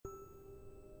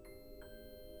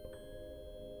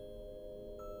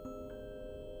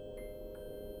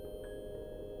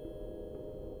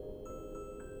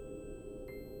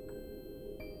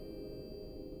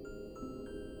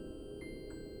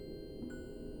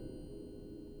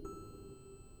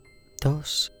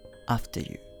Those after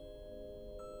you.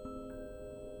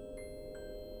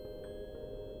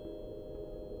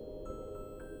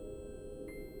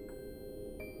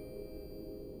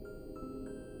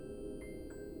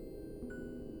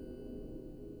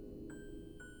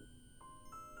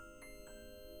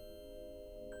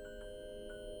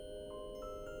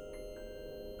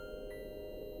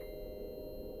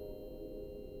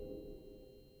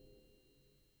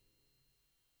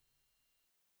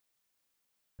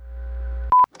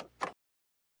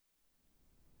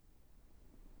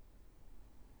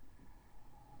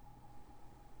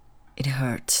 It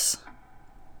hurts.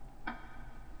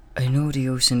 I know the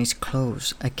ocean is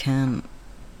close, I can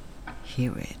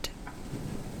hear it.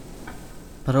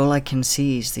 But all I can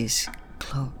see is this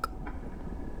clock.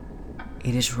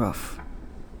 It is rough,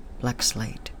 black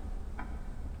slate,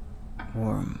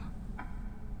 warm.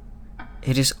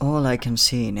 It is all I can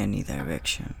see in any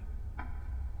direction.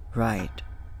 Right,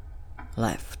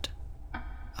 left,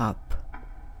 up,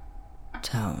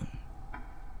 down.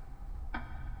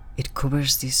 It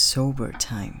covers this sober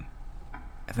time,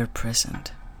 ever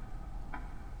present.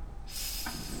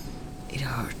 It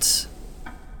hurts.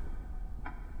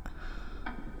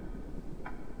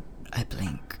 I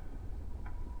blink.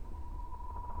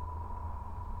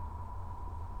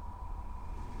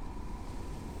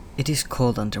 It is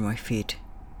cold under my feet.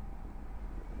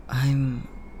 I'm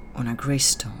on a grey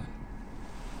stone,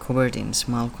 covered in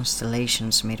small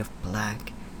constellations made of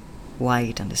black,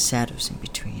 white, and the shadows in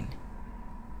between.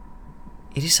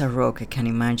 It is a rock I can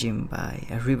imagine by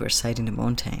a riverside in the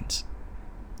mountains,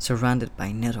 surrounded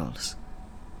by nettles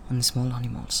and small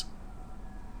animals.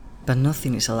 But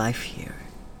nothing is alive here,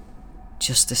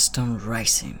 just the stone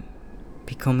rising,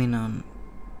 becoming an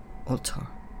altar.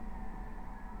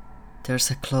 There's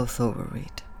a cloth over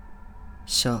it,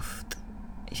 soft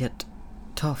yet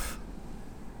tough,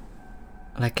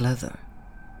 like leather.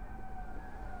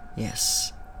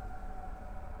 Yes,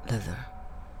 leather.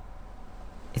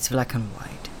 It's black and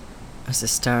white, as the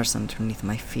stars underneath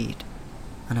my feet,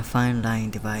 and a fine line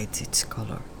divides its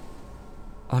color.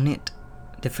 On it,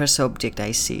 the first object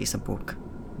I see is a book.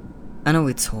 I know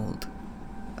it's old,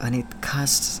 and it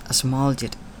casts a small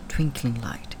yet twinkling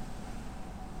light.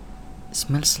 It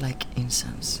smells like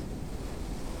incense,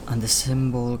 and the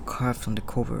symbol carved on the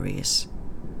cover is...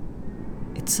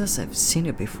 It says I've seen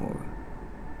it before,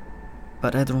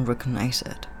 but I don't recognize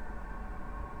it.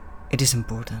 It is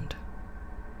important.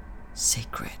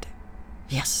 Sacred.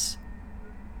 Yes,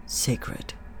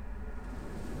 sacred.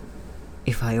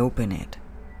 If I open it,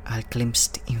 I'll glimpse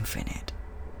the infinite,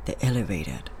 the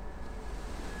elevated.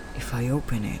 If I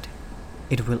open it,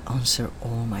 it will answer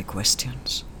all my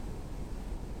questions.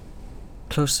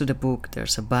 Close to the book,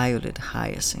 there's a violet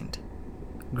hyacinth,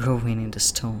 growing in the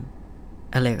stone,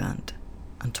 elegant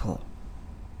and tall.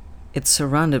 It's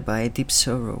surrounded by a deep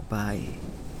sorrow, by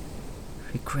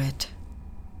regret.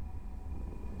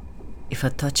 If I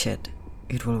touch it,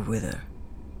 it will wither.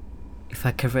 If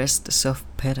I caress the soft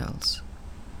petals,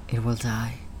 it will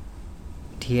die.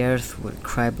 The earth will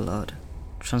cry blood,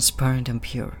 transparent and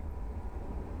pure,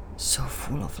 so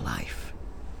full of life.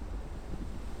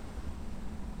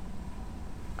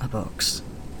 A box.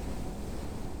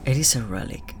 It is a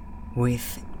relic,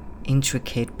 with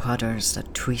intricate patterns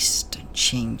that twist and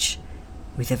change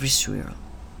with every swirl,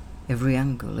 every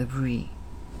angle,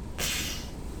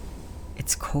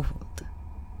 It's cold,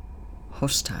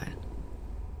 hostile,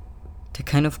 the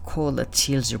kind of cold that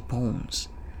chills your bones,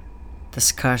 that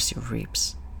scars your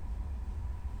ribs.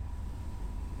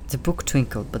 The book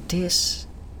twinkled, but this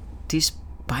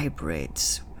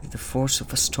vibrates with the force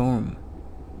of a storm.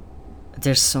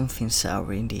 There's something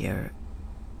sour in the air.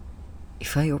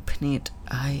 If I open it,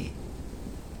 I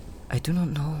do not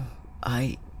know.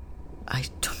 I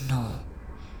don't know.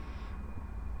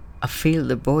 I feel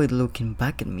the void looking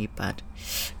back at me, but...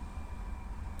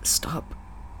 Stop.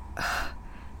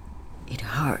 It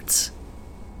hurts.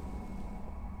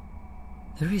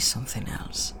 There is something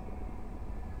else.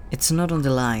 It's not on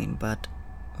the line, but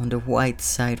on the white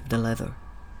side of the leather.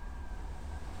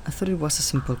 I thought it was a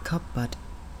simple cup, but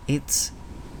it's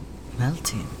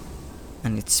melting,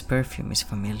 and its perfume is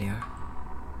familiar.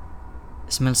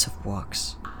 It smells of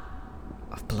wax,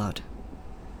 of blood.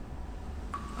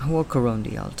 I walk around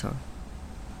the altar.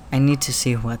 I need to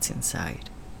see what's inside.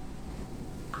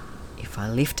 If I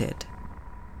lift it,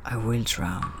 I will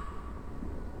drown.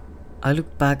 I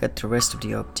look back at the rest of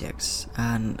the objects,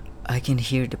 and I can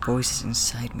hear the voices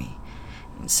inside me,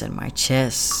 inside my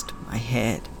chest, my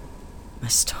head, my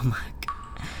stomach.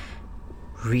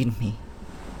 Read me,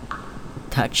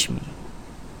 touch me,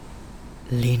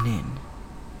 lean in.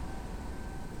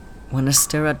 When I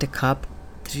stare at the cup,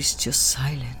 the there is just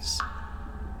silence.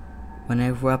 When I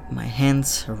wrap my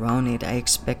hands around it, I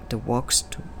expect the wax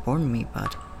to burn me,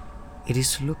 but it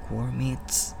is lukewarm,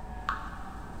 it's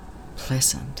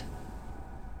pleasant.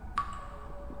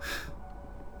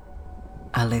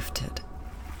 I lift it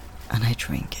and I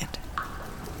drink it.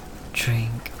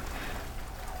 Drink,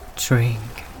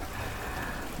 drink,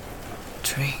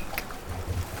 drink.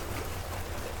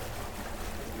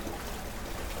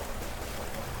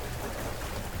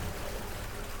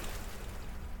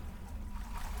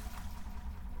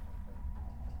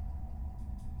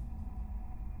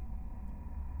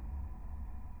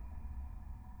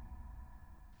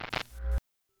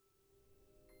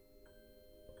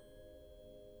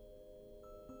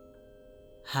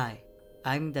 Hi,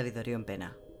 I'm David Orion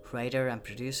Pena, writer and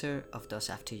producer of Those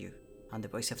After You and The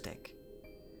Voice of Tech.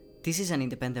 This is an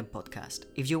independent podcast.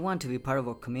 If you want to be part of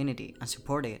our community and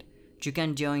support it, you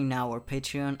can join now our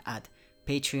Patreon at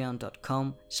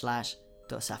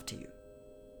patreon.com/thoseafteryou.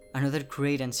 Another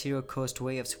great and zero-cost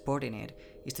way of supporting it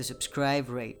is to subscribe,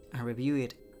 rate, and review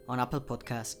it on Apple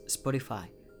Podcasts, Spotify,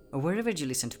 or wherever you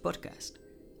listen to podcasts,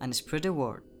 and spread the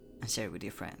word and share it with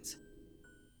your friends.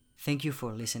 Thank you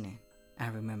for listening.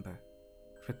 And remember,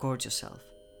 record yourself.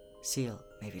 Seal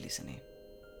may be listening.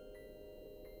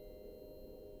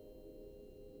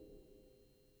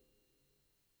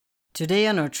 Today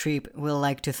on our trip, we'd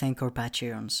like to thank our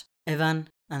Patreons, Evan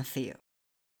and Theo.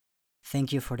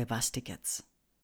 Thank you for the bus tickets.